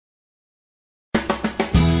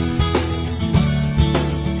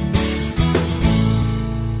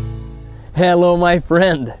Hello, my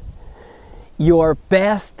friend. Your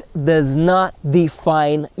past does not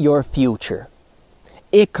define your future.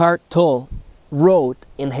 Eckhart Tolle wrote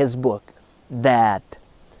in his book that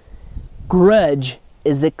grudge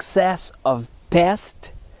is excess of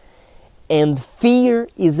past and fear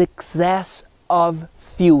is excess of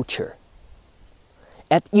future.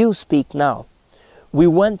 At You Speak Now, we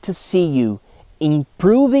want to see you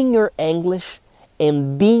improving your English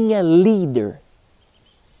and being a leader.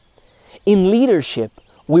 In leadership,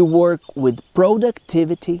 we work with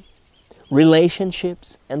productivity,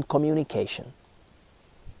 relationships, and communication.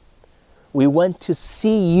 We want to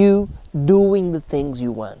see you doing the things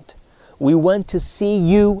you want. We want to see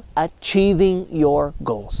you achieving your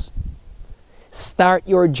goals. Start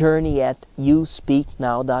your journey at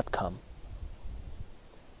youspeaknow.com.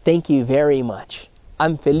 Thank you very much.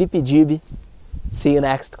 I'm Felipe Dib. See you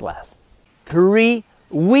next class. 3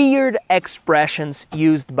 weird expressions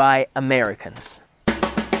used by Americans.